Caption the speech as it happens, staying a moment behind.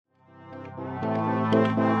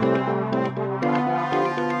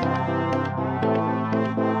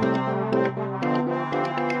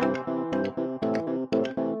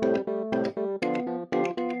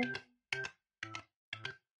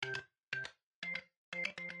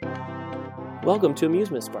Welcome to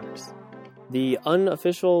Amusement Sparks, the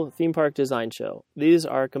unofficial theme park design show. These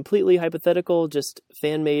are completely hypothetical, just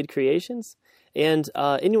fan-made creations, and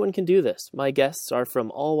anyone can do this. My guests are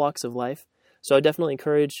from all walks of life, so I definitely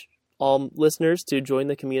encourage all listeners to join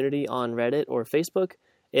the community on Reddit or Facebook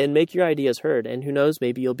and make your ideas heard, and who knows,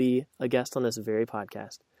 maybe you'll be a guest on this very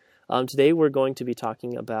podcast. Today we're going to be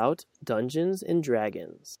talking about Dungeons and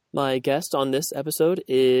Dragons. My guest on this episode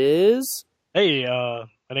is... Hey, my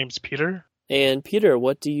name's Peter. And Peter,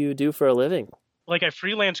 what do you do for a living? I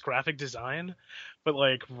freelance graphic design, but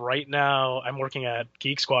right now I'm working at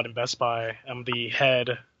Geek Squad in Best Buy. I'm the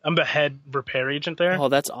head repair agent there. Oh,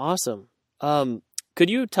 that's awesome. Could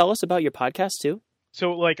you tell us about your podcast too?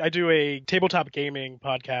 So I do a tabletop gaming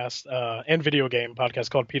podcast and video game podcast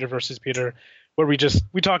called Peter versus Peter, where we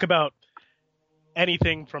talk about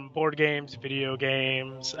anything from board games, video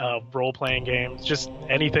games, role-playing games, just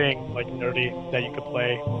anything nerdy that you could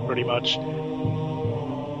play, pretty much.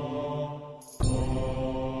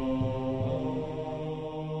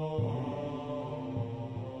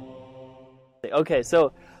 Okay,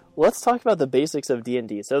 so let's talk about the basics of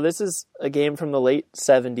D&D. So this is a game from the late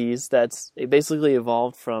 70s that's basically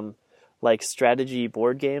evolved from strategy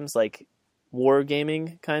board games,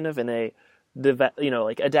 wargaming kind of, and they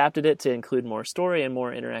adapted it to include more story and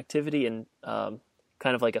more interactivity and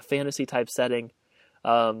kind of like a fantasy type setting.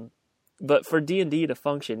 But for D&D to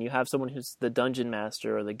function, you have someone who's the dungeon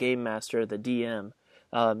master or the game master, the DM.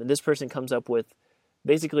 And this person comes up with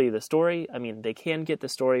basically the story. I mean, they can get the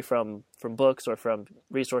story from books or from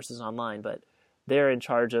resources online, but they're in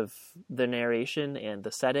charge of the narration and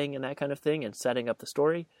the setting and that kind of thing and setting up the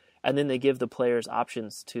story. And then they give the players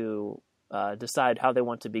options to decide how they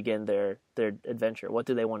want to begin their adventure. What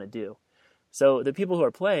do they want to do? So the people who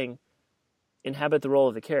are playing inhabit the role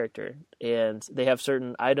of the character, and they have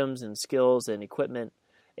certain items and skills and equipment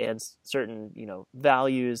and certain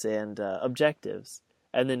values and objectives.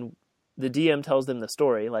 And then the DM tells them the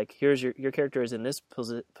story, here's your character is in this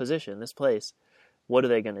position, this place. What are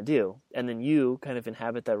they going to do? And then you kind of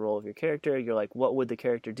inhabit that role of your character. You're like, what would the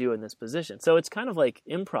character do in this position? So it's kind of like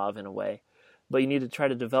improv in a way. But you need to try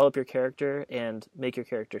to develop your character and make your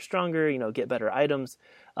character stronger, get better items,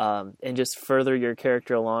 and just further your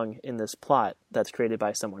character along in this plot that's created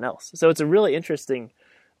by someone else. So it's a really interesting,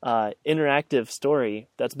 interactive story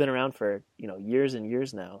that's been around for, years and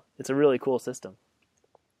years now. It's a really cool system.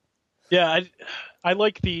 Yeah, I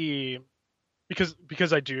like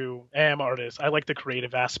because I am artist, I like the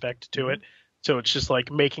creative aspect to it. So it's just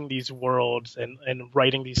making these worlds and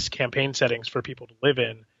writing these campaign settings for people to live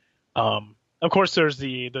in. Of course, there's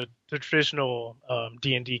the traditional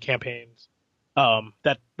D&D campaigns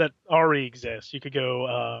that already exist. You could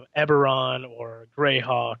go Eberron or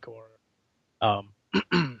Greyhawk or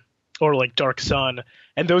Dark Sun,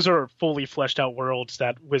 and those are fully fleshed out worlds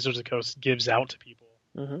that Wizards of the Coast gives out to people.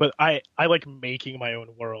 Mm-hmm. But I like making my own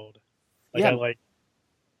world.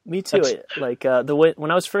 Me too. The way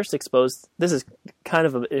when I was first exposed, this is kind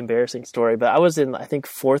of an embarrassing story, but I was in I think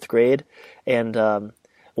 4th grade, and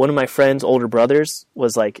one of my friend's older brothers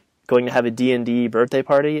was going to have a D&D birthday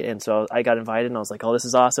party, and so I got invited, and I was like, oh, this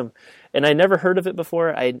is awesome. And I never heard of it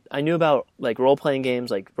before. I knew about role-playing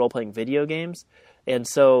games, role-playing video games, and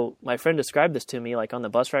so my friend described this to me on the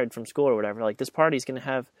bus ride from school or whatever, this party's going to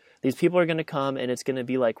have, these people are going to come, and it's going to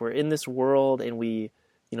be we're in this world, and we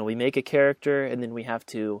make a character, and then we have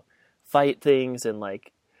to fight things and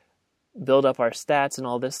build up our stats and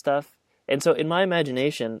all this stuff. And so in my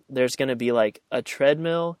imagination, there's going to be a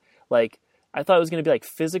treadmill. I thought it was going to be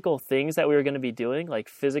physical things that we were going to be doing,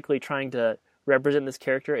 physically trying to represent this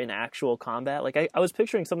character in actual combat. I was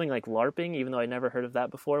picturing something like LARPing, even though I never heard of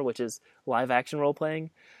that before, which is live action role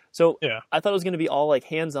playing. So yeah. I thought it was going to be all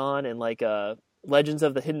hands-on and Legends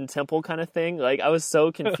of the Hidden Temple kind of thing. I was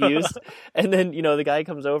so confused. And then, the guy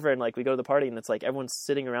comes over and we go to the party and it's everyone's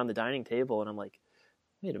sitting around the dining table and I'm like,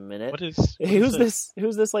 wait a minute. Who's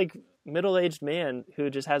this middle-aged man who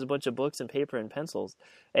just has a bunch of books and paper and pencils?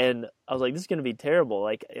 And I was like, this is going to be terrible.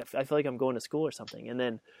 I feel like I'm going to school or something. And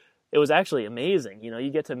then it was actually amazing. You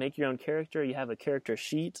get to make your own character. You have a character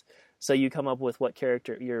sheet. So you come up with what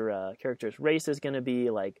character your character's race is going to be,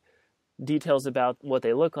 details about what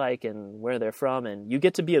they look like and where they're from. And you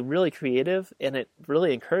get to be really creative, and it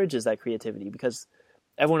really encourages that creativity because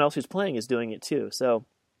everyone else who's playing is doing it too. So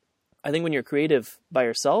I think when you're creative by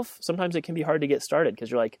yourself, sometimes it can be hard to get started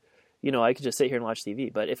because you're I could just sit here and watch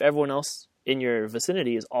TV. But if everyone else in your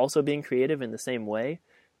vicinity is also being creative in the same way,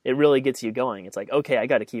 it really gets you going. It's like, okay, I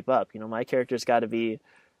got to keep up. My character's got to be,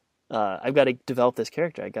 I've got to develop this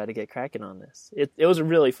character. I got to get cracking on this. It was a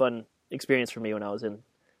really fun experience for me when I was in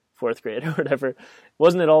fourth grade or whatever.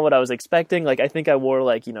 Wasn't at all what I was expecting. Like, I think I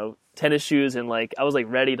wore tennis shoes and I was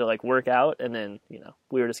ready to work out. And then,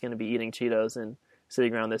 we were just going to be eating Cheetos and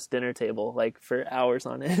sitting around this dinner table for hours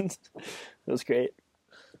on end. It was great.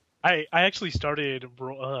 I actually started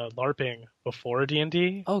LARPing before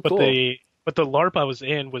D&D. Oh, cool. But the LARP I was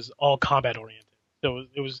in was all combat oriented. So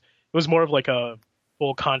it was more of a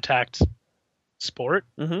full contact sport.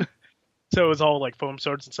 Mm-hmm. So it was all foam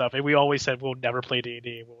swords and stuff. And we always said we'll never play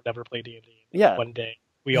D&D. We'll never play D&D. Yeah. One day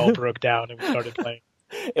we all broke down and we started playing.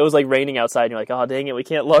 It was raining outside and you're like, oh dang it, we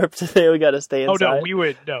can't LARP today. We got to stay inside. Oh no, we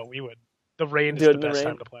would. The rain is the best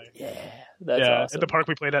time to play. Yeah, that's awesome. And the park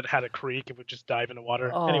we played at had a creek and would just dive in the water.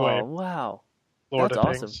 Oh, anyway. Wow. Lord that's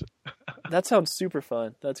of awesome. That sounds super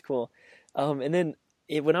fun. That's cool. And then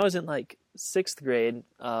when I was in 6th grade,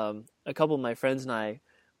 a couple of my friends and I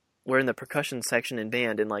were in the percussion section in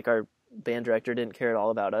band, and our band director didn't care at all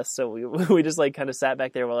about us. So we just kind of sat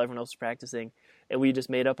back there while everyone else was practicing, and we just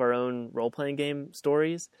made up our own role-playing game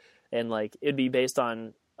stories. And it'd be based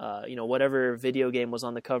on whatever video game was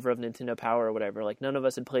on the cover of Nintendo Power or whatever. None of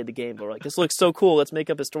us had played the game, but we're this looks so cool. Let's make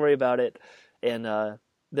up a story about it. And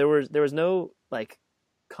there was no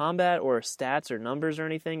combat or stats or numbers or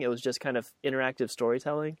anything. It was just kind of interactive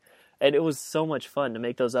storytelling. And it was so much fun to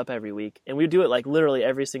make those up every week. And we would do it literally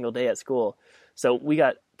every single day at school. So we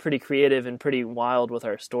got pretty creative and pretty wild with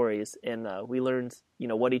our stories. And we learned,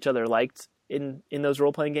 what each other liked in those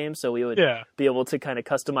role-playing games. So we would be able to kind of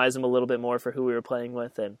customize them a little bit more for who we were playing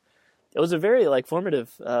with. And it was a very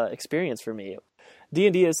formative experience for me.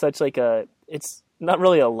 D&D is such it's not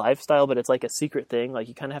really a lifestyle, but it's a secret thing.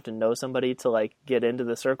 You kind of have to know somebody to get into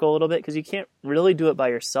the circle a little bit, because you can't really do it by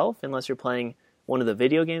yourself unless you're playing one of the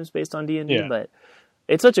video games based on D&D. Yeah. But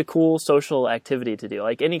it's such a cool social activity to do,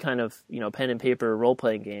 any kind of pen and paper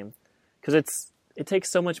role-playing game, because it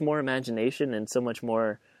takes so much more imagination and so much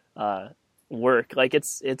more work.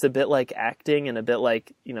 It's a bit like acting and a bit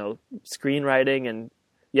like screenwriting, and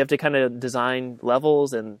you have to kind of design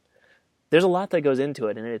levels, and there's a lot that goes into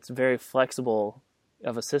it, and it's very flexible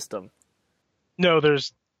of a system. No,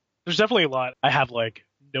 there's definitely a lot. I have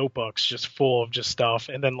notebooks just full of just stuff,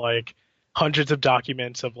 and then hundreds of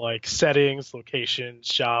documents of settings, locations,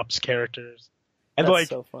 shops, characters. And that's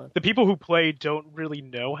so fun. The people who play don't really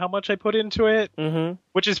know how much I put into it, mm-hmm.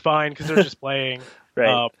 which is fine because they're just playing.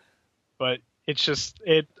 Right. But it's just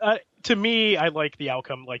to me, I like the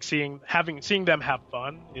outcome. Seeing them have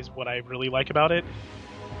fun is what I really like about it.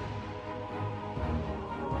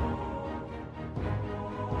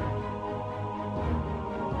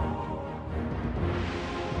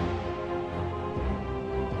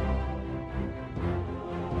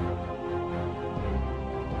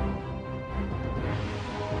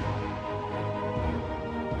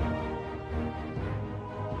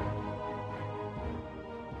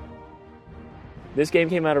 This game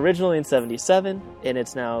came out originally in 1977, and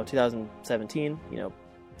it's now 2017,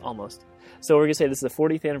 almost. So we're going to say this is the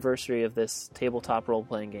 40th anniversary of this tabletop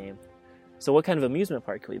role-playing game. So what kind of amusement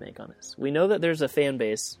park can we make on this? We know that there's a fan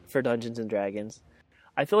base for Dungeons & Dragons.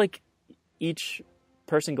 I feel like each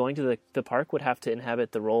person going to the park would have to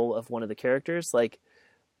inhabit the role of one of the characters.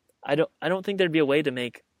 I don't think there'd be a way to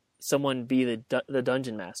make someone be the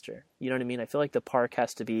dungeon master. You know what I mean? I feel like the park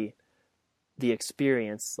has to be the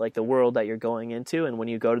experience, the world that you're going into, and when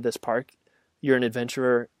you go to this park, you're an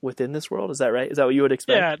adventurer within this world. Is that right? Is that what you would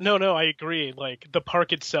expect? Yeah, no, I agree. The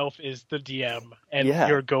park itself is the DM, and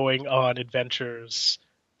you're going on adventures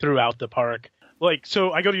throughout the park.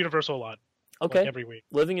 So I go to Universal a lot. Okay. Every week.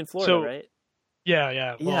 Living in Florida, right?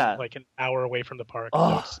 Yeah. Well, an hour away from the park.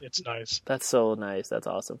 Oh, so it's nice. That's so nice. That's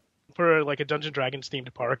awesome. For a Dungeons Dragons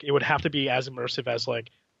themed park, it would have to be as immersive as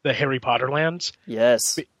the Harry Potter lands.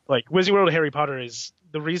 Yes. Wizarding World of Harry Potter is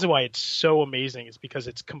the reason why it's so amazing is because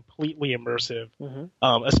it's completely immersive.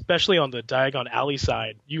 Mm-hmm. Especially on the Diagon Alley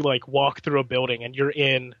side, you walk through a building and you're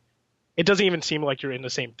in. It doesn't even seem like you're in the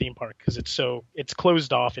same theme park because it's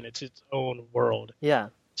closed off and it's its own world. Yeah.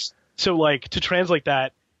 So to translate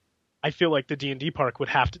that, I feel like the D&D park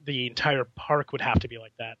the entire park would have to be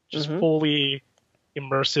like that, just mm-hmm. fully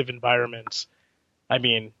immersive environments. I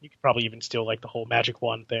mean, you could probably even steal the whole magic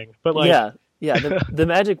wand thing, but Yeah, the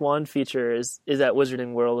magic wand feature is at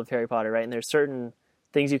Wizarding World of Harry Potter, right? And there's certain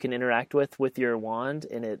things you can interact with your wand,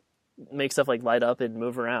 and it makes stuff light up and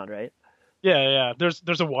move around, right? Yeah.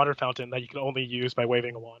 There's a water fountain that you can only use by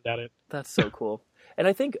waving a wand at it. That's so cool. And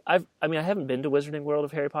I haven't been to Wizarding World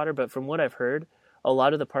of Harry Potter, but from what I've heard, a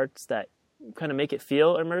lot of the parts that kind of make it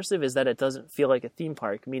feel immersive is that it doesn't feel like a theme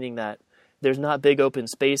park, meaning that there's not big open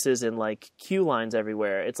spaces and like queue lines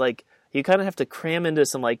everywhere. It's like you kind of have to cram into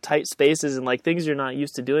some like tight spaces and like things you're not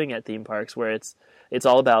used to doing at theme parks, where it's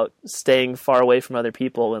all about staying far away from other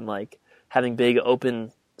people and like having big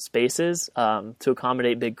open spaces to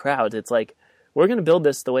accommodate big crowds. It's like, we're going to build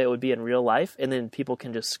this the way it would be in real life, and then people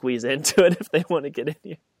can just squeeze into it if they want to get in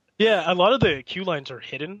here. Yeah, a lot of the queue lines are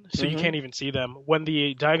hidden, so you can't even see them. When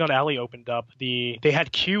the Diagon Alley opened up, they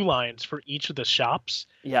had queue lines for each of the shops,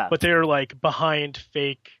 but they're like behind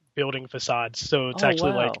fake building facades, so it's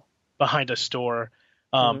actually like behind a store.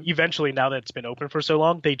 Eventually, now that it's been open for so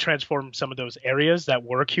long, they transformed some of those areas that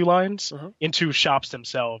were queue lines into shops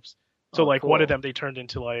themselves. So like one of them they turned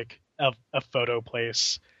into like a photo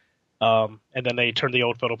place. And then they turned the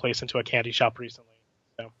old photo place into a candy shop recently.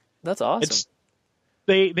 So that's awesome.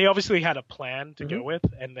 They obviously had a plan to go with,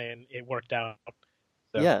 and then it worked out.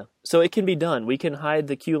 So. Yeah, so it can be done. We can hide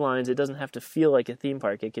the queue lines. It doesn't have to feel like a theme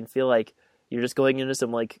park. It can feel like you're just going into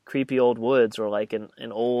some like creepy old woods, or like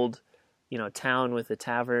an old, town with a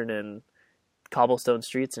tavern and cobblestone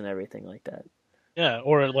streets and everything like that. Yeah,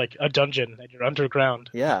 or like a dungeon and you're underground.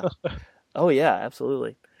 Yeah. Oh yeah,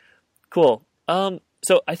 absolutely. Cool.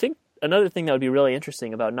 So I think another thing that would be really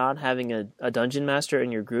interesting about not having a dungeon master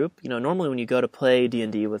in your group, normally when you go to play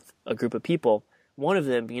D&D with a group of people, one of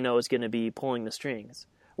them, is going to be pulling the strings.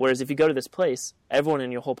 Whereas if you go to this place, everyone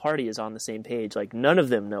in your whole party is on the same page. Like, none of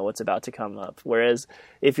them know what's about to come up. Whereas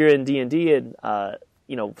if you're in D&D and,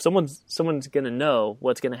 someone's going to know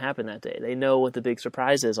what's going to happen that day. They know what the big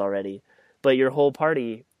surprise is already. But your whole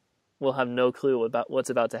party will have no clue about what's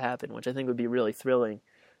about to happen, which I think would be really thrilling.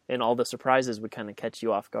 And all the surprises would kind of catch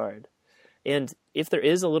you off guard. And if there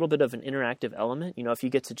is a little bit of an interactive element, if you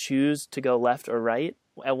get to choose to go left or right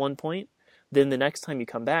at one point, then the next time you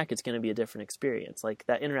come back, it's going to be a different experience. Like,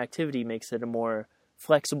 that interactivity makes it a more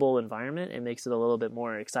flexible environment and makes it a little bit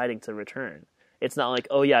more exciting to return. It's not like,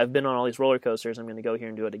 oh yeah, I've been on all these roller coasters, I'm going to go here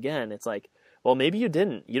and do it again. It's like, well, maybe you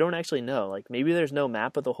didn't. You don't actually know. Like, maybe there's no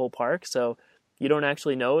map of the whole park, so you don't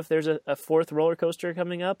actually know if there's a fourth roller coaster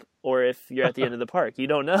coming up, or if you're at the end of the park. You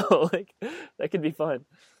don't know. Like, that could be fun.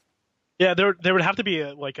 Yeah, there would have to be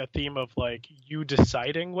a theme of like you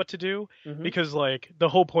deciding what to do, because like the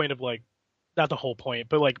whole point of like, not the whole point,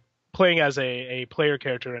 but like playing as a player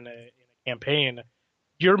character in a campaign,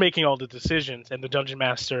 you're making all the decisions, and the dungeon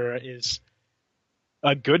master is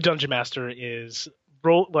a good dungeon master is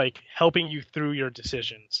helping you through your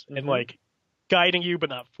decisions and like guiding you, but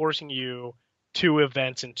not forcing you to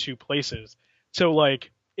events in two places. So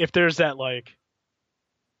like if there's that like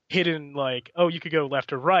hidden like, oh, you could go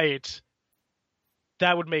left or right,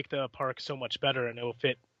 that would make the park so much better, and it'll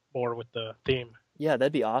fit more with the theme. Yeah,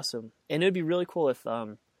 that'd be awesome. And it'd be really cool if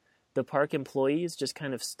the park employees just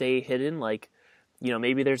kind of stay hidden. Like,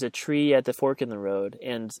 maybe there's a tree at the fork in the road,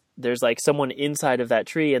 and there's like someone inside of that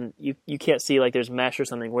tree, and you can't see, like there's mesh or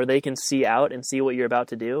something where they can see out and see what you're about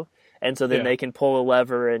to do. And so then they can pull a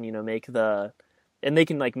lever and, and they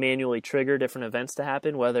can like manually trigger different events to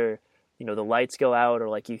happen, whether, the lights go out, or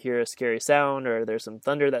like you hear a scary sound, or there's some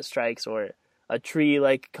thunder that strikes, or a tree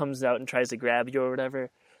like comes out and tries to grab you or whatever.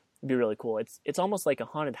 It'd be really cool. It's almost like a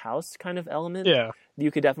haunted house kind of element. Yeah. You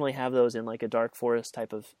could definitely have those in like a dark forest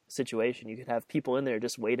type of situation. You could have people in there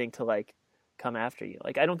just waiting to like come after you.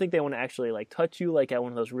 Like, I don't think they want to actually like touch you like at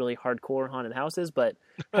one of those really hardcore haunted houses, but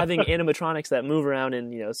having animatronics that move around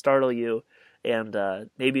and, startle you and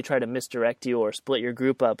maybe try to misdirect you or split your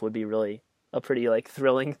group up would be really a pretty like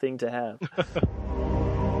thrilling thing to have.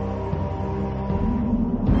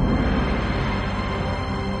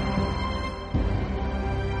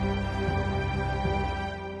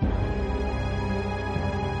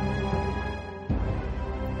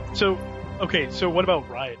 So what about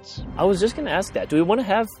rides? I was just going to ask that. Do we want to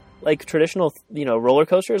have like traditional, roller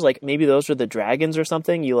coasters? Like maybe those are the dragons or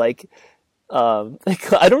something. You like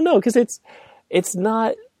I don't know, because it's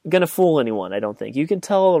not going to fool anyone, I don't think. You can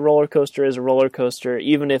tell a roller coaster is a roller coaster,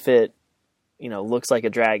 even if it, looks like a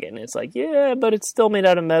dragon. It's like, yeah, but it's still made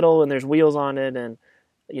out of metal and there's wheels on it, and,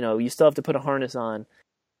 you still have to put a harness on.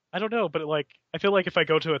 I don't know, but like I feel like if I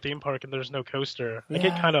go to a theme park and there's no coaster, I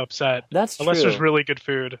get kind of upset. That's unless true. There's really good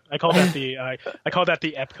food. I call that the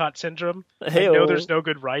Epcot syndrome. Hey-o. I know there's no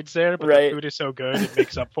good rides there, but the food is so good it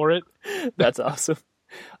makes up for it. That's awesome.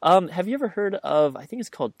 Have you ever heard of? I think it's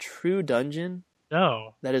called True Dungeon.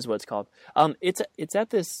 No, that is what it's called. It's at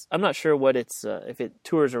this. I'm not sure what it's if it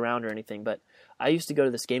tours around or anything, but I used to go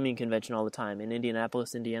to this gaming convention all the time in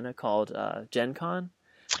Indianapolis, Indiana, called Gen Con.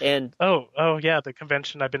 And Oh yeah, the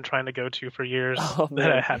convention I've been trying to go to for years oh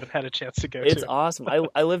that I man, haven't had a chance to go it's to. awesome.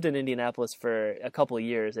 I lived in Indianapolis for a couple of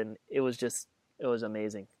years, and it was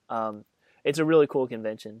amazing. It's a really cool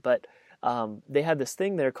convention, but they had this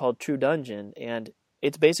thing there called True Dungeon, and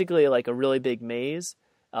it's basically like a really big maze.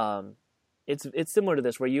 It's similar to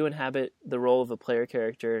this, where you inhabit the role of a player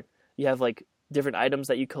character. You have like different items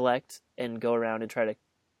that you collect and go around and try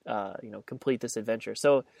to complete this adventure.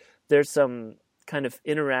 So there's some kind of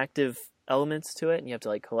interactive elements to it, and you have to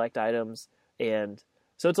like collect items, and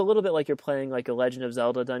so it's a little bit like you're playing like a Legend of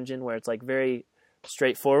Zelda dungeon, where it's like very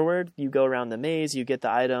straightforward. You go around the maze, you get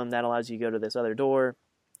the item that allows you to go to this other door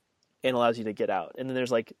and allows you to get out. And then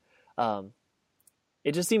there's like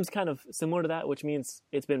it just seems kind of similar to that, which means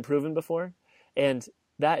it's been proven before. And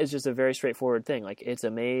that is just a very straightforward thing. Like, it's a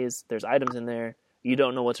maze, there's items in there, you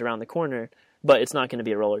don't know what's around the corner, but it's not going to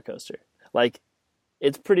be a roller coaster. Like,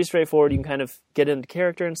 it's pretty straightforward. You can kind of get into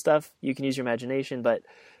character and stuff. You can use your imagination, but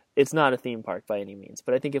it's not a theme park by any means.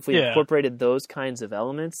 But I think if we incorporated those kinds of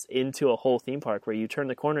elements into a whole theme park, where you turn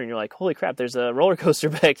the corner and you're like, holy crap, there's a roller coaster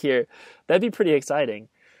back here, that'd be pretty exciting.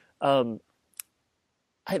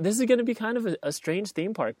 This is going to be kind of a strange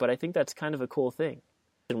theme park, but I think that's kind of a cool thing.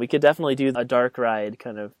 And we could definitely do a dark ride,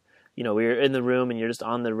 kind of, we're in the room and you're just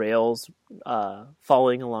on the rails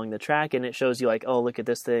following along the track, and it shows you like, oh, look at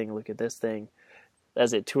this thing,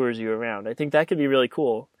 as it tours you around. I think that could be really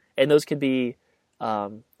cool. And those could be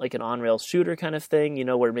like an on-rails shooter kind of thing,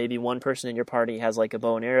 where maybe one person in your party has like a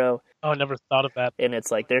bow and arrow. Oh, I never thought of that. And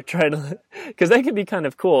it's like they're trying to, because that could be kind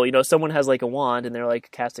of cool. Someone has like a wand and they're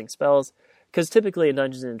like casting spells. Because typically in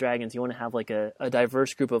Dungeons and Dragons, you want to have like a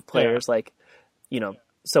diverse group of players, like,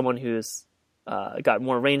 someone who's got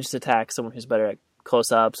more ranged attacks, someone who's better at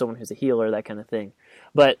close up, someone who's a healer, that kind of thing.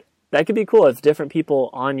 But that could be cool if different people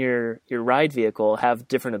on your ride vehicle have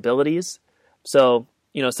different abilities. So,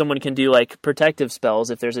 someone can do like protective spells.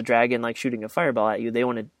 If there's a dragon like shooting a fireball at you, they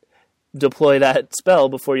want to deploy that spell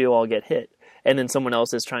before you all get hit. And then someone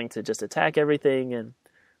else is trying to just attack everything, and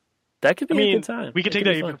that could be a good time. We could take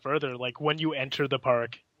that even further. Like, when you enter the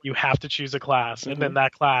park, you have to choose a class, and then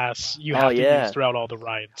that class you have to use throughout all the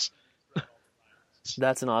rides.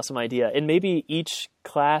 That's an awesome idea. And maybe each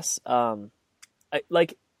class,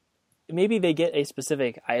 maybe they get a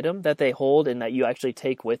specific item that they hold and that you actually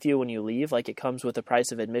take with you when you leave. Like, it comes with the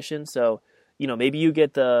price of admission. So, maybe you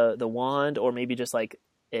get the wand, or maybe just like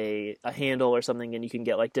a handle or something, and you can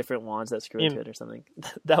get like different wands that screw into it or something.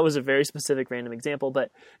 That was a very specific random example, but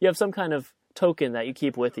you have some kind of token that you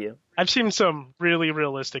keep with you. I've seen some really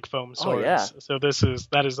realistic foam swords. Oh, yeah. So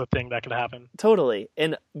that is a thing that could happen. Totally.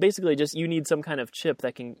 And basically just you need some kind of chip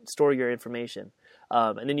that can store your information.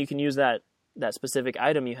 And then you can use that specific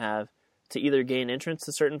item you have to either gain entrance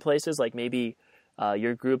to certain places, like maybe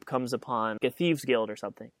your group comes upon a thieves guild or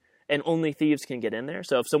something, and only thieves can get in there.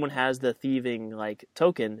 So if someone has the thieving like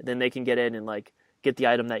token, then they can get in and like get the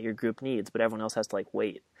item that your group needs, but everyone else has to like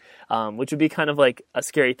wait, which would be kind of like a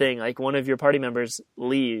scary thing. Like, one of your party members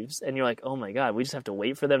leaves and you're like, oh my God, we just have to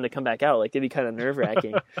wait for them to come back out. Like, it'd be kind of nerve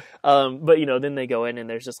wracking. But then they go in and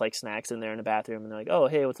there's just like snacks in there in the bathroom, and they're like, oh,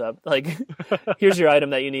 hey, what's up? Like, here's your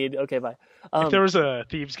item that you need. Okay, bye. If there was a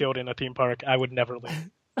thieves guild in a theme park, I would never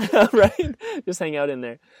leave. Right? Just hang out in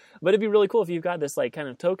there. But it'd be really cool if you've got this like kind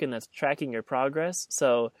of token that's tracking your progress.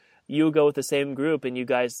 So you go with the same group and you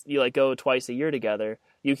like go twice a year together.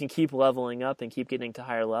 You can keep leveling up and keep getting to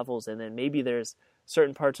higher levels. And then maybe there's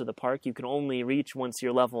certain parts of the park you can only reach once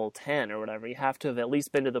you're level 10 or whatever. You have to have at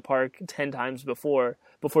least been to the park 10 times before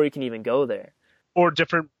you can even go there. Or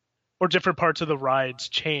different parts of the rides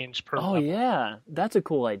change per level. Yeah. That's a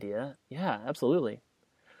cool idea. Yeah, absolutely.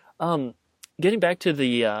 Getting back to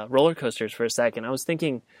the roller coasters for a second, I was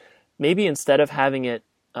thinking maybe instead of having it,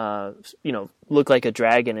 look like a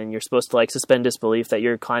dragon and you're supposed to like suspend disbelief that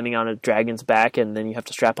you're climbing on a dragon's back and then you have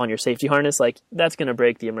to strap on your safety harness, like that's going to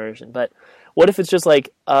break the immersion. But what if it's just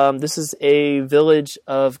like, this is a village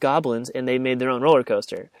of goblins and they made their own roller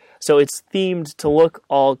coaster. So it's themed to look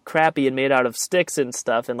all crappy and made out of sticks and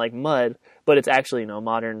stuff and like mud, but it's actually,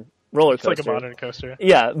 modern roller coaster. It's like a modern coaster.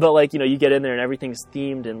 Yeah, but like, you get in there and everything's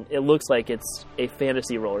themed and it looks like it's a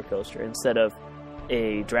fantasy roller coaster instead of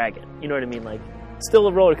a dragon. You know what I mean? Like, still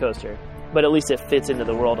a roller coaster, but at least it fits into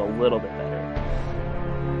the world a little bit better.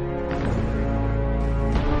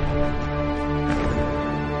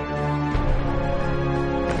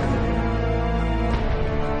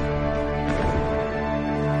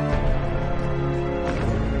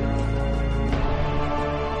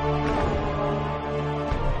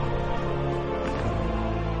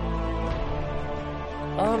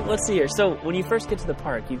 Let's see here. So when you first get to the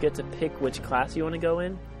park, you get to pick which class you want to go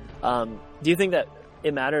in. Do you think that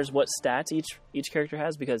it matters what stats each character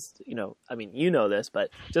has? Because, I mean, you know this, but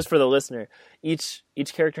just for the listener, each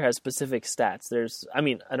character has specific stats. There's, I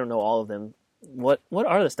mean, I don't know all of them. What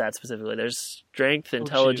are the stats specifically? There's strength,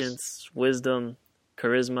 intelligence, wisdom,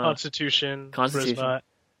 charisma, Constitution, charisma,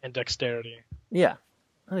 and dexterity. Yeah,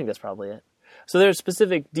 I think that's probably it. So there's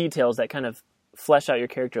specific details that kind of flesh out your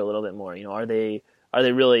character a little bit more. Are they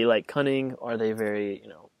really like cunning? Are they very,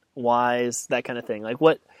 wise? That kind of thing. Like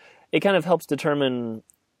it kind of helps determine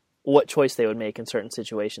what choice they would make in certain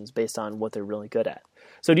situations based on what they're really good at.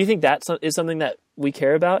 So do you think that is something that we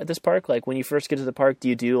care about at this park? Like when you first get to the park, do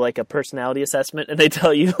you do like a personality assessment and they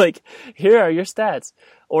tell you like, here are your stats?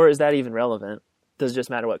 Or is that even relevant? Does it just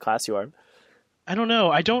matter what class you are? I don't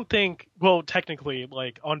know. I don't think, well, technically,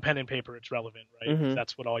 like on pen and paper, it's relevant, right? Mm-hmm.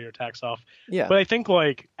 That's what all your attacks off. Yeah. But I think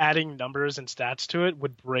like adding numbers and stats to it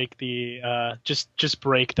would break the just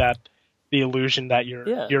break that the illusion that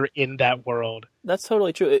you're in that world. That's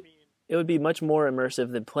totally true. It would be much more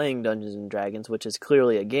immersive than playing Dungeons and Dragons, which is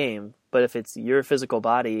clearly a game. But if it's your physical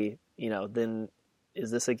body, then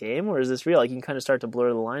is this a game or is this real? Like you can kind of start to blur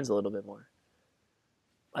the lines a little bit more.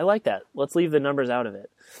 I like that. Let's leave the numbers out of it.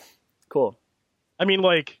 Cool. I mean,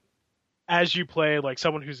 like, as you play, like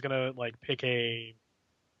someone who's gonna like pick a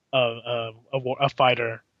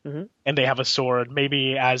fighter, mm-hmm. and they have a sword.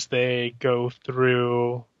 Maybe as they go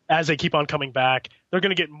through, as they keep on coming back, they're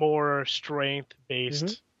gonna get more strength-based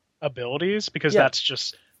mm-hmm. abilities because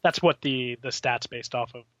that's what the stats based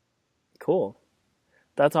off of. Cool,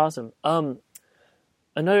 that's awesome. I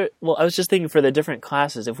was just thinking for the different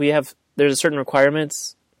classes, if there's a certain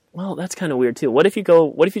requirements. Well, that's kind of weird too. What if you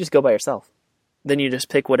just go by yourself? Then you just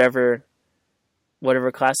pick whatever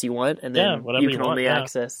class you want, and then you can only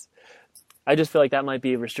access. I just feel like that might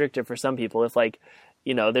be restrictive for some people. If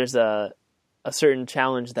there's a certain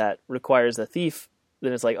challenge that requires a thief,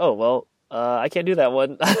 then it's like, oh well, I can't do that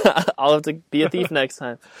one. I'll have to be a thief next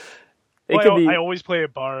time. I always play a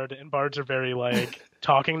bard, and bards are very like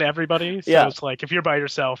talking to everybody. So it's like if you're by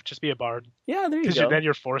yourself, just be a bard. Yeah, there you go. Because then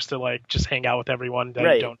you're forced to like just hang out with everyone that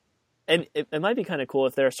right. you don't. And it might be kind of cool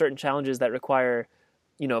if there are certain challenges that require,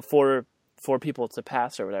 four people to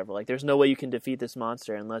pass or whatever. Like, there's no way you can defeat this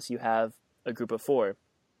monster unless you have a group of 4.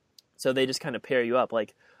 So they just kind of pair you up.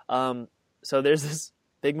 Like, so there's this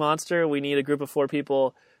big monster. We need a group of 4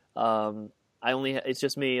 people. It's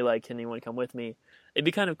just me. Like, can anyone come with me? It'd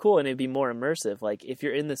be kind of cool, and it'd be more immersive. Like, if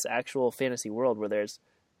you're in this actual fantasy world where there's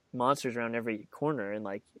monsters around every corner and,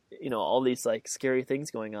 like, all these, like, scary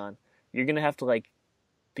things going on, you're going to have to, like,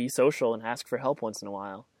 be social and ask for help once in a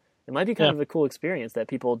while. It might be kind of a cool experience that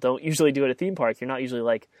people don't usually do at a theme park. You're not usually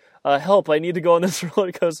like, help, I need to go on this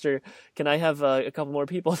roller coaster. Can I have a couple more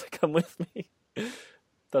people to come with me?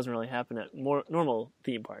 Doesn't really happen at more normal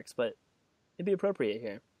theme parks, but it'd be appropriate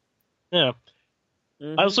here. Yeah.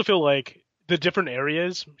 Mm-hmm. I also feel like the different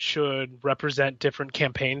areas should represent different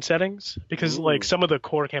campaign settings because like some of the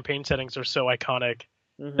core campaign settings are so iconic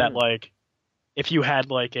that like if you had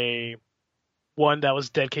like a one that was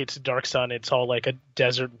dedicated to Dark Sun, it's all like a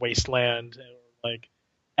desert wasteland, like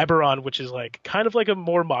Eberron, which is like kind of like a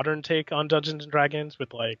more modern take on Dungeons and Dragons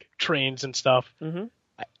with like trains and stuff. Mm-hmm.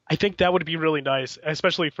 I think that would be really nice,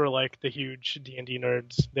 especially for like the huge D&D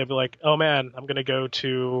nerds. They'd be like, "Oh man, I'm gonna go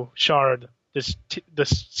to Shard, this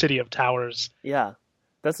city of towers." Yeah,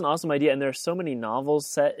 that's an awesome idea, and there's so many novels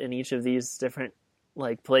set in each of these different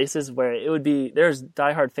like places where it would be. There's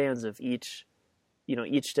diehard fans of each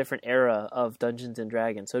different era of Dungeons and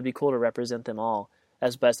Dragons. So it'd be cool to represent them all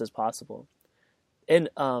as best as possible. And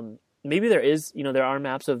maybe there are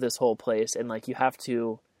maps of this whole place, and like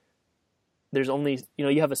there's only,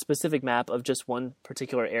 you have a specific map of just one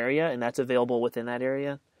particular area, and that's available within that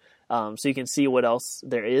area. So you can see what else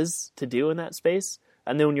there is to do in that space.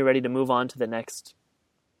 And then when you're ready to move on to the next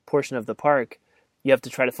portion of the park, you have to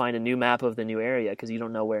try to find a new map of the new area because you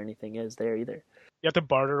don't know where anything is there either. You have to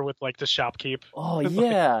barter with like the shopkeep. Oh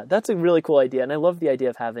yeah, that's a really cool idea, and I love the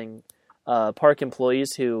idea of having park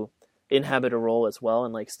employees who inhabit a role as well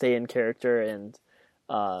and like stay in character and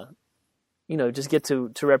just get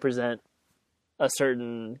to represent a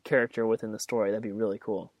certain character within the story. That'd be really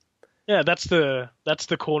cool. Yeah, that's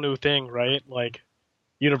the cool new thing, right? Like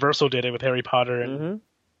Universal did it with Harry Potter,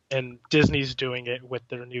 and Disney's doing it with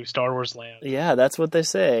their new Star Wars land. Yeah, that's what they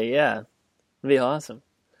say. Yeah, it'd be awesome.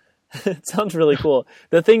 It sounds really cool.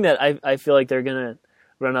 The thing that I feel like they're gonna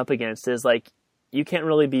run up against is like you can't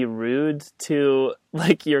really be rude to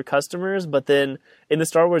like your customers, but then in the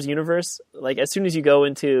Star Wars universe, like as soon as you go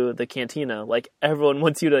into the cantina, like everyone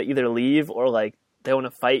wants you to either leave or like they want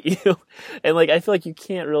to fight you. And like I feel like you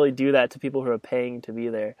can't really do that to people who are paying to be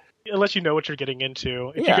there. unless you know what you're getting into.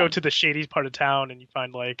 If Yeah. you go to the shady part of town and you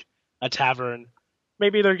find like a tavern,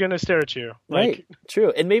 maybe they're gonna stare at you. Like, Right.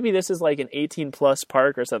 True. And maybe this is like an 18 plus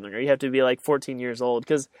park or something, or you have to be like 14 years old,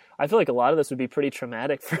 because I feel like a lot of this would be pretty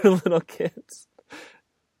traumatic for little kids.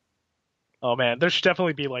 oh man, there should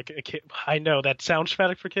definitely be like a kid. I know that sounds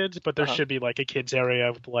traumatic for kids, but there Uh-huh. should be like a kids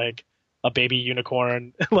area with like a baby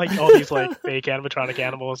unicorn, like all these like fake animatronic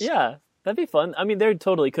animals. Yeah, that'd be fun. I mean, there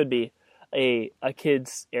totally could be a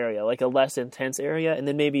kids area, like a less intense area, and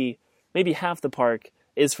then maybe half the park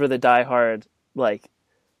is for the diehard, like,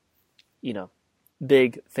 you know,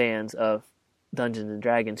 big fans of Dungeons and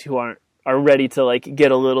Dragons who are ready to like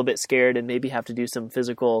get a little bit scared and maybe have to do some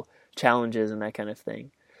physical challenges and that kind of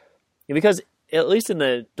thing. Because at least in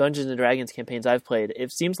the Dungeons and Dragons campaigns I've played,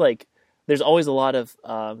 it seems like there's always a lot of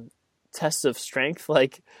tests of strength,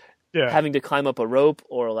 like Yeah. having to climb up a rope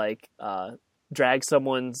or like drag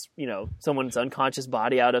someone's unconscious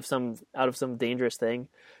body out of some dangerous thing.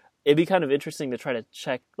 It'd be kind of interesting to try to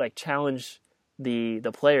challenge the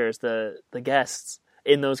players, the guests,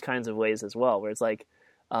 in those kinds of ways as well, where it's like,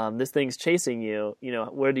 this thing's chasing you,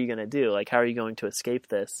 what are you going to do? Like, how are you going to escape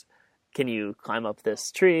this? Can you climb up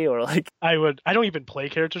this tree? Or like, I don't even play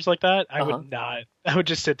characters like that. I Uh-huh. would not. I would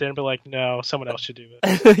just sit there and be like, no, someone else should do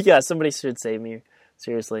it. yeah, somebody should save me.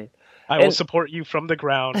 Seriously. I will And- support you from the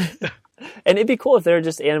ground. And it'd be cool if they're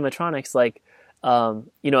just animatronics, like,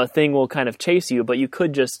 a thing will kind of chase you, but you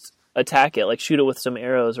could just attack it, like shoot it with some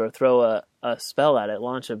arrows or throw a spell at it,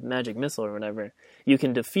 launch a magic missile or whatever. You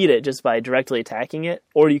can defeat it just by directly attacking it,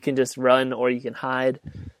 or you can just run, or you can hide.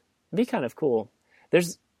 It'd be kind of cool.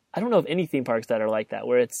 I don't know of any theme parks that are like that,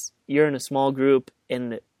 where you're in a small group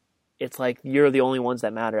and it's like you're the only ones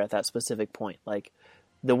that matter at that specific point. Like,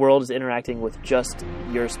 the world is interacting with just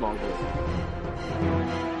your small group.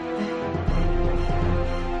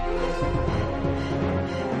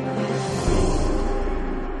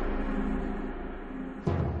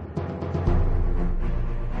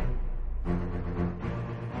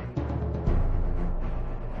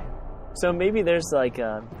 So maybe there's like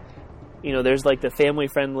there's like the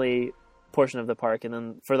family-friendly portion of the park, and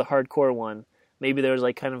then for the hardcore one, maybe there's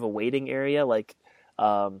like kind of a waiting area, like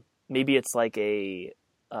maybe it's like a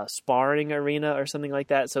sparring arena or something like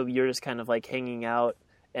that. So you're just kind of like hanging out,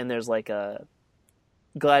 and there's like a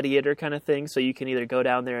gladiator kind of thing. So you can either go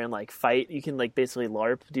down there and like fight. You can like basically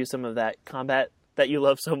LARP, do some of that combat that you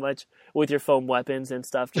love so much with your foam weapons and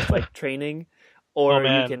stuff, just like training. Or you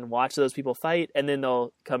man. can watch those people fight, and then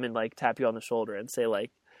they'll come and like tap you on the shoulder and say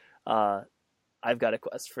like, I've got a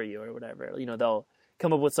quest for you or whatever. They'll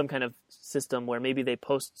come up with some kind of system where maybe they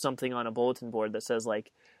post something on a bulletin board that says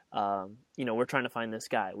like, we're trying to find this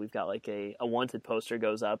guy. We've got like a wanted poster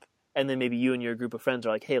goes up, and then maybe you and your group of friends are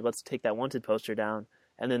like, hey, let's take that wanted poster down.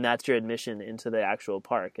 And then that's your admission into the actual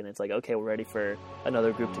park. And it's like, okay, we're ready for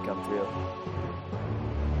another group to come through.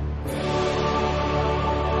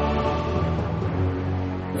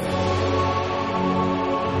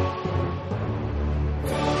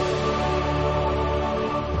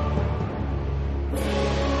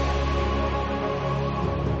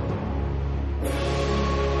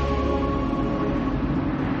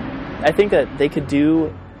 I think that they could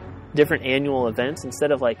do different annual events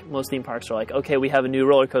instead of like most theme parks are like, okay, we have a new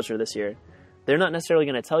roller coaster this year. They're not necessarily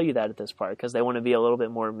going to tell you that at this park because they want to be a little bit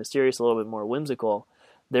more mysterious, a little bit more whimsical.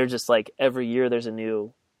 They're just like every year there's a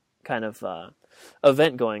new kind of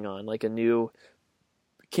event going on, like a new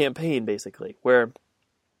campaign basically, where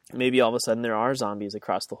maybe all of a sudden there are zombies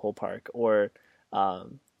across the whole park, or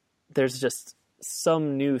there's just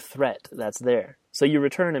some new threat that's there. So you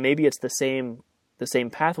return and maybe it's the same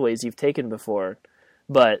pathways you've taken before,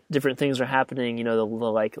 but different things are happening. The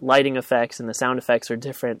like lighting effects and the sound effects are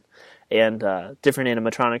different, and different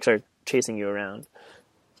animatronics are chasing you around.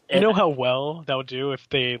 You know how well that would do if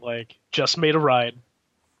they like just made a ride,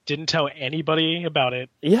 didn't tell anybody about it,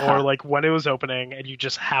 Yeah. or like when it was opening, and you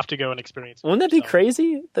just have to go and experience it. Wouldn't that be yourself.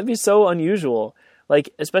 crazy? That'd be so unusual. Like,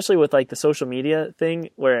 especially with like the social media thing,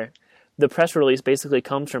 where the press release basically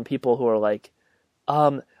comes from people who are like,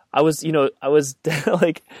 I was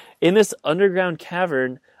like in this underground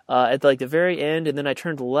cavern at like the very end, and then I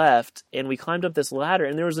turned left, and we climbed up this ladder,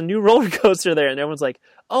 and there was a new roller coaster there, and everyone's like,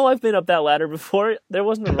 "Oh, I've been up that ladder before. There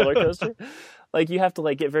wasn't a roller coaster." Like, you have to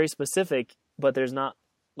like get very specific, but there's not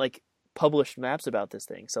like published maps about this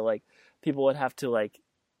thing, so like people would have to like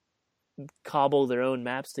cobble their own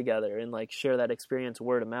maps together and like share that experience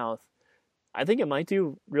word of mouth. I think it might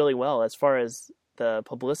do really well as far as the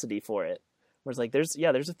publicity for it. Where it's like, there's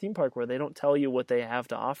a theme park where they don't tell you what they have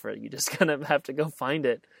to offer. You just kind of have to go find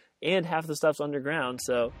it, and half the stuff's underground,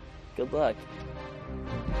 so good luck.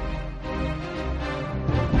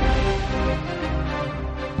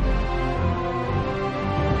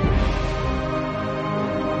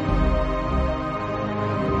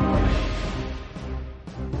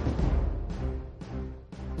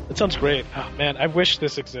 That sounds great. Oh man, I wish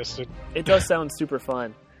this existed. It does sound super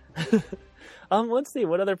fun. Let's see,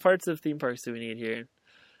 what other parts of theme parks do we need here?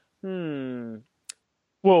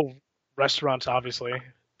 Well, restaurants, obviously.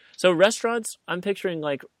 So restaurants, I'm picturing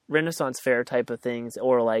like Renaissance fair type of things,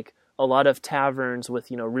 or like a lot of taverns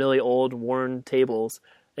with, really old worn tables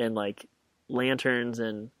and like lanterns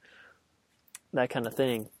and that kind of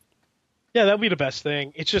thing. Yeah, that would be the best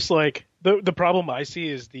thing. It's just like the problem I see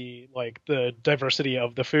is the diversity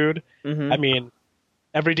of the food. Mm-hmm. I mean,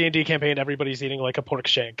 every D&D campaign, everybody's eating like a pork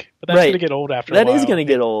shank, but that's Right. gonna get old after a while. That is going to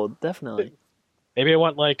get old, definitely. Maybe I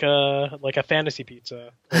want like a fantasy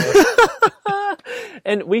pizza.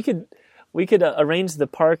 And we could arrange the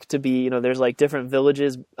park to be, there's like different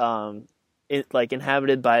villages, like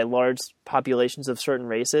inhabited by large populations of certain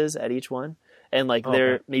races at each one, and like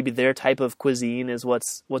maybe their type of cuisine is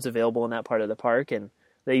what's available in that part of the park, and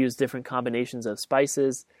they use different combinations of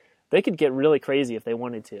spices. They could get really crazy if they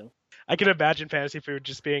wanted to. I can imagine fantasy food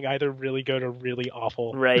just being either really good or really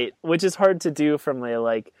awful. Right, which is hard to do from a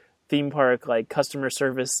like theme park like customer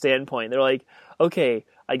service standpoint. They're like, okay,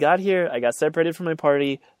 I got here, I got separated from my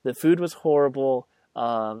party, the food was horrible,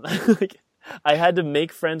 like, I had to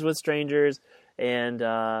make friends with strangers, and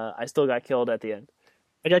I still got killed at the end.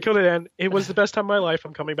 I got killed at the end. It was the best time of my life.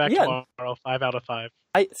 I'm coming back tomorrow. 5 out of 5.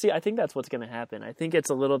 I think that's what's going to happen. I think it's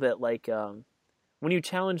a little bit like when you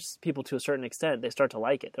challenge people to a certain extent, they start to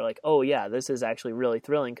like it. They're like, oh yeah, this is actually really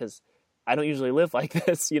thrilling because I don't usually live like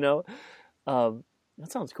this,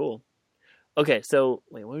 That sounds cool. Okay, so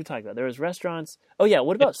wait, what are we talking about? There was restaurants. Oh yeah,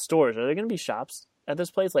 what about stores? Are there going to be shops at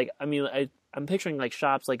this place? Like, I mean, I'm picturing like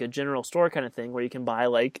shops, like a general store kind of thing where you can buy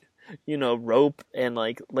like, rope and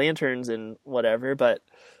like lanterns and whatever. But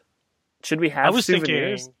should we have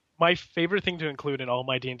souvenirs? Thinking my favorite thing to include in all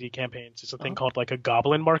my D&D campaigns is a thing called like a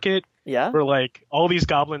goblin market. Yeah. Where like all these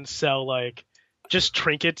goblins sell like just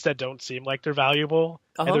trinkets that don't seem like they're valuable.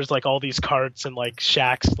 And there's like all these carts and like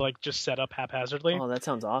shacks like just set up haphazardly. Oh, that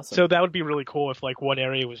sounds awesome. So that would be really cool if like one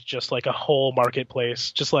area was just like a whole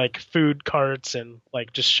marketplace, just like food carts and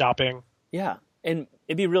like just shopping. Yeah. And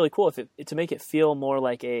it'd be really cool to make it feel more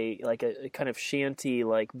like a kind of shanty,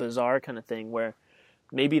 like bazaar kind of thing where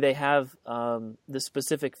maybe they have the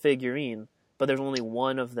specific figurine, but there's only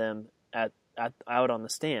one of them out on the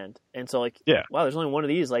stand. And so like, wow, there's only one of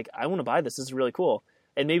these. Like, I want to buy this. This is really cool.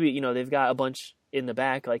 And maybe, they've got a bunch in the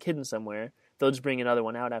back, like hidden somewhere. They'll just bring another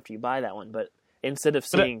one out after you buy that one. But instead of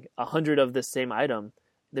seeing 100 of this same item,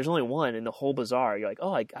 there's only one in the whole bazaar. You're like,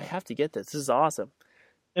 oh, I have to get this. This is awesome.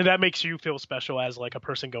 And that makes you feel special as like a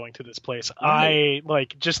person going to this place. Right. I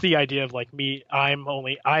like just the idea of like me. I am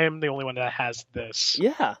the only one that has this.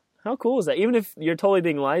 Yeah. How cool is that? Even if you're totally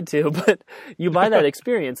being lied to, but you buy that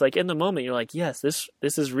experience, like in the moment, you're like, yes, this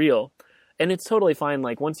is real. And it's totally fine.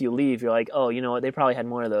 Like once you leave, you're like, oh, you know what? They probably had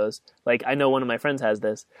more of those. Like I know one of my friends has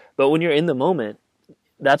this, but when you're in the moment,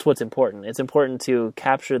 that's what's important. It's important to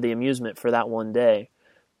capture the amusement for that one day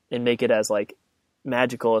and make it as like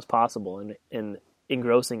magical as possible and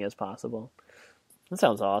engrossing as possible. That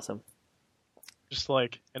sounds awesome. Just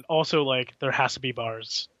like, and also like there has to be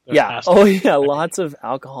bars. Lots of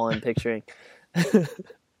alcohol I'm picturing.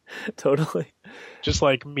 Totally. Just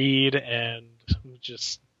like mead and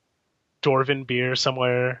just dwarven beer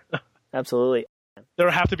somewhere. Absolutely. There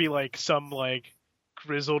have to be like some like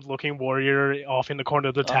grizzled looking warrior off in the corner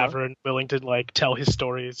of the tavern willing to like tell his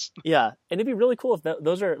stories. Yeah, and it'd be really cool if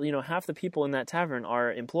those are, half the people in that tavern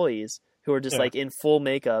are employees who are just like in full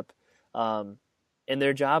makeup, and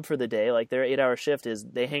their job for the day, like their 8-hour shift is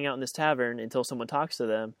they hang out in this tavern until someone talks to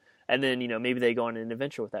them, and then maybe they go on an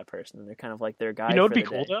adventure with that person, and they're kind of like their guide. It'd be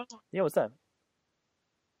cool though. Yeah, what's that?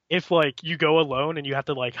 If like you go alone and you have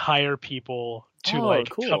to like hire people to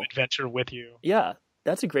come adventure with you. Yeah,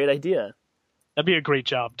 that's a great idea. That'd be a great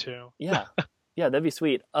job too. Yeah, that'd be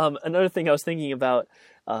sweet. Another thing I was thinking about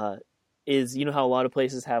is how a lot of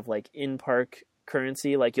places have like in-park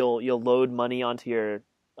currency, like you'll load money onto your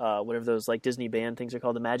whatever those like Disney band things are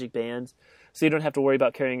called, the magic bands, so you don't have to worry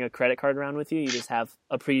about carrying a credit card around with you. You just have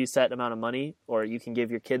a preset amount of money, or you can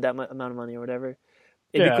give your kid that amount of money or whatever.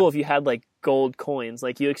 It'd be cool if you had like gold coins,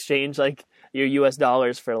 like you exchange like your US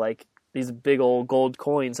dollars for like these big old gold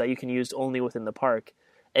coins that you can use only within the park,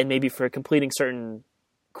 and maybe for completing certain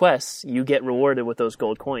quests you get rewarded with those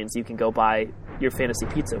gold coins you can go buy your fantasy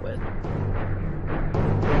pizza with.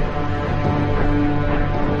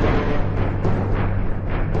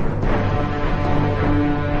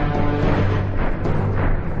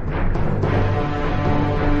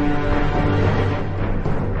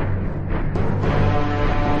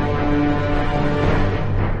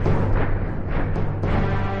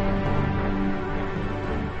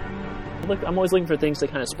 I'm always looking for things to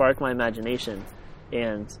kind of spark my imagination,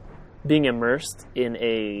 and being immersed in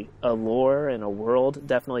a lore and a world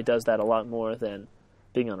definitely does that a lot more than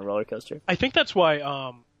being on a roller coaster. I think that's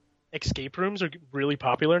why escape rooms are really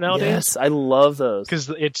popular nowadays. Yes, I love those. Because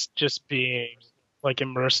it's just being like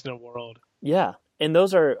immersed in a world. Yeah, and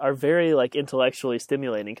those are very like intellectually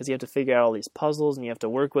stimulating because you have to figure out all these puzzles and you have to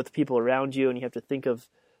work with people around you and you have to think of,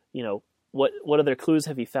 you know, what other clues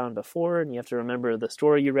have you found before, and you have to remember the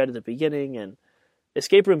story you read at the beginning. And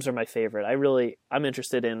escape rooms are my favorite. I'm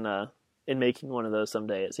interested in making one of those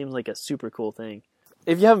someday. It seems like a super cool thing.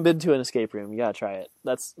 If you haven't been to an escape room, you gotta try it.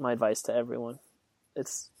 That's my advice to everyone.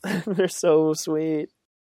 They're so sweet.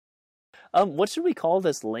 What should we call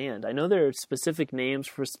this land? I know there are specific names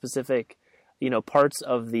for specific, parts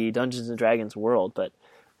of the Dungeons and Dragons world, but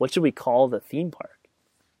what should we call the theme park?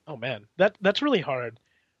 Oh man, that's really hard.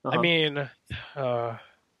 Uh-huh. I mean,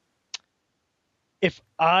 if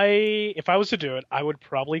I was to do it, I would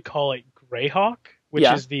probably call it Greyhawk, which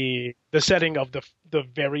is the setting of the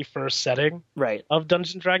very first setting of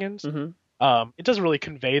Dungeons and Dragons. Mm-hmm. It doesn't really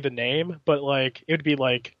convey the name, but like it would be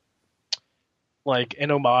like an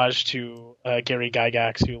homage to Gary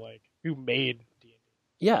Gygax, who made D&D.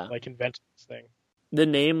 Yeah, like invented this thing. The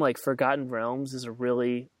name like Forgotten Realms is a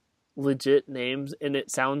really legit name, and it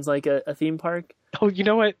sounds like a theme park. Oh, you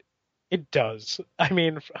know what? It does. I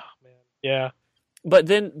mean, oh man, yeah. But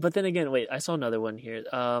then again, wait, I saw another one here.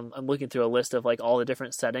 I'm looking through a list of like all the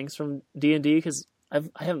different settings from D&D because I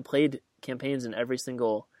haven't played campaigns in every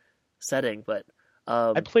single setting, but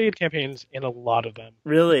I played campaigns in a lot of them.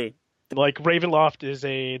 Really? Like Ravenloft is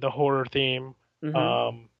the horror theme.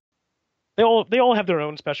 Mm-hmm. They all have their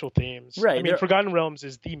own special themes. Right. I mean, Forgotten Realms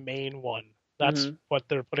is the main one. That's what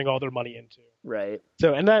they're putting all their money into. Right.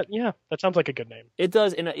 So, and that sounds like a good name. It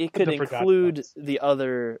does, and it could include the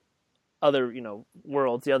other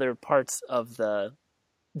worlds, the other parts of the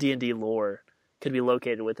D&D lore could be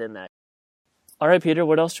located within that. All right, Peter,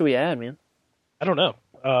 what else should we add, man? I don't know.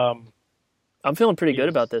 I'm feeling pretty good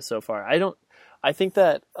about this so far. I think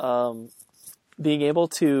that being able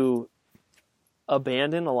to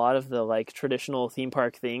abandon a lot of the like traditional theme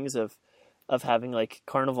park things of having like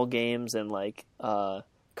carnival games and like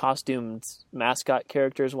costumed mascot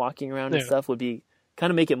characters walking around and stuff would be kind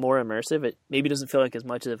of make it more immersive. It maybe doesn't feel like as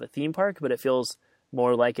much of a theme park, but it feels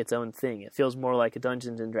more like its own thing. It feels more like a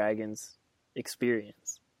Dungeons and Dragons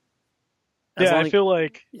experience. I feel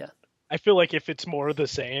like if it's more of the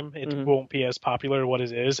same, it won't be as popular what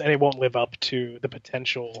it is, and it won't live up to the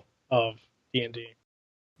potential of D&D.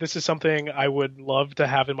 This is something I would love to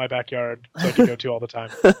have in my backyard so I can go to all the time.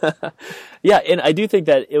 Yeah, and I do think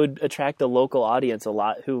that it would attract the local audience a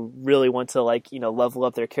lot who really want to level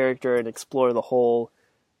up their character and explore the whole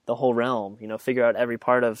realm, figure out every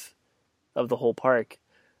part of the whole park.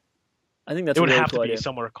 I think that's it would really have cool to be idea.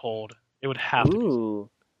 somewhere cold. It would have to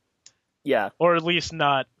be. Yeah. Or at least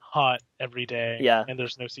not hot every day. Yeah. And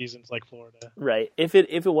there's no seasons like Florida. Right. If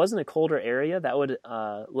it wasn't a colder area, that would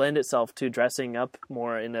lend itself to dressing up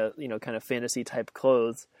more in a kind of fantasy type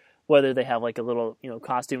clothes. Whether they have like a little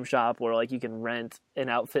costume shop where like you can rent an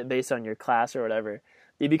outfit based on your class or whatever.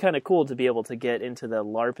 It'd be kind of cool to be able to get into the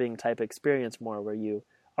LARPing type experience more, where you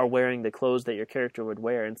are wearing the clothes that your character would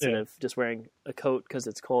wear instead of just wearing a coat because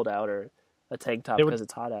it's cold out or a tank top because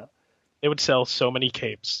it's hot out. They would sell so many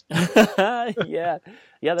capes. Yeah, that's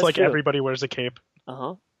it's like true. Everybody wears a cape.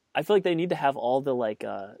 I feel like they need to have all the like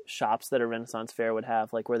shops that a Renaissance fair would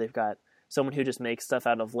have, like where they've got someone who just makes stuff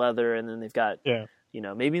out of leather, and then they've got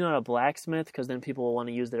maybe not a blacksmith because then people will want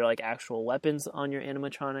to use their like actual weapons on your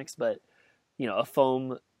animatronics, but a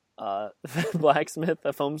foam blacksmith,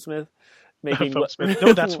 a foamsmith making foamsmith.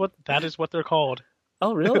 No, that is what they're called.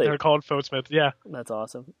 Oh, really? They're called foamsmith. Yeah, that's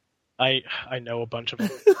awesome. I know a bunch of them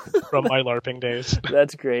from my LARPing days.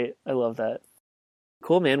 That's great. I love that.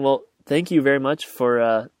 Cool, man. Well, thank you very much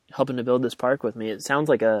for helping to build this park with me. It sounds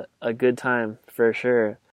like a good time for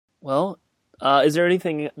sure. Well, is there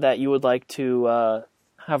anything that you would like to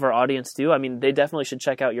have our audience do? I mean, they definitely should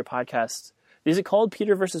check out your podcast. Is it called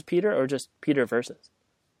Peter versus Peter or just Peter versus?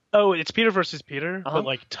 Oh, it's Peter versus Peter, but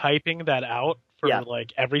like typing that out for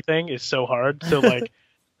like everything is so hard. So like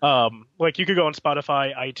like you could go on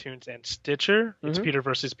Spotify, iTunes, and Stitcher. It's Peter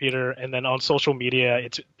versus Peter, and then on social media,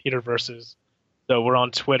 it's Peter versus. So we're on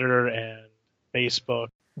Twitter and Facebook.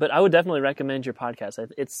 But I would definitely recommend your podcast.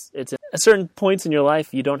 It's at certain points in your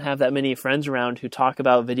life you don't have that many friends around who talk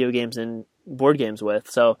about video games and board games with.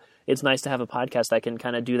 So it's nice to have a podcast that can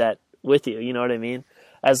kind of do that with you. You know what I mean?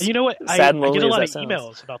 As you know what, I get a lot of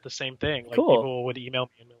emails about the same thing. Like cool. People would email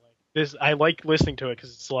me and be like, "This, I like listening to it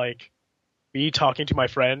because it's like." me talking to my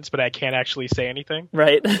friends, but I can't actually say anything.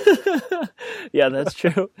 Right. Yeah, that's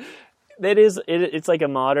true. It's like a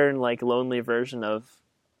modern, like, lonely version of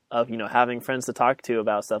having friends to talk to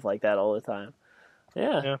about stuff like that all the time.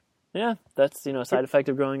 Yeah. Yeah. That's, a side effect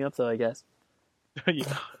of growing up, though, I guess.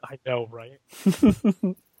 Yeah, I know, right?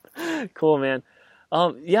 Cool, man.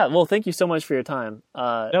 Yeah, well, thank you so much for your time.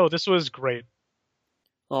 No, this was great.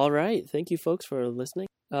 All right. Thank you, folks, for listening.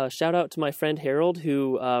 Shout out to my friend Harold,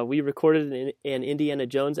 who we recorded an Indiana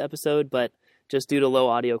Jones episode, but just due to low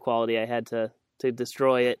audio quality, I had to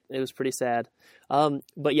destroy it. It was pretty sad.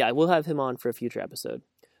 But yeah, we'll have him on for a future episode.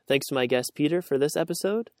 Thanks to my guest Peter for this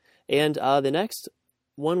episode. And the next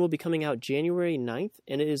one will be coming out January 9th,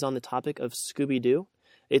 and it is on the topic of Scooby-Doo.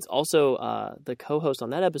 It's also the co-host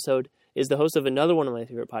on that episode is the host of another one of my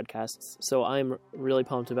favorite podcasts, so I'm really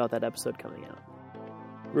pumped about that episode coming out.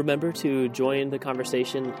 Remember to join the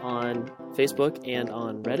conversation on Facebook and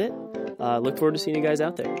on Reddit. Look forward to seeing you guys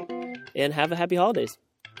out there. And have a happy holidays.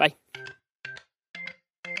 Bye.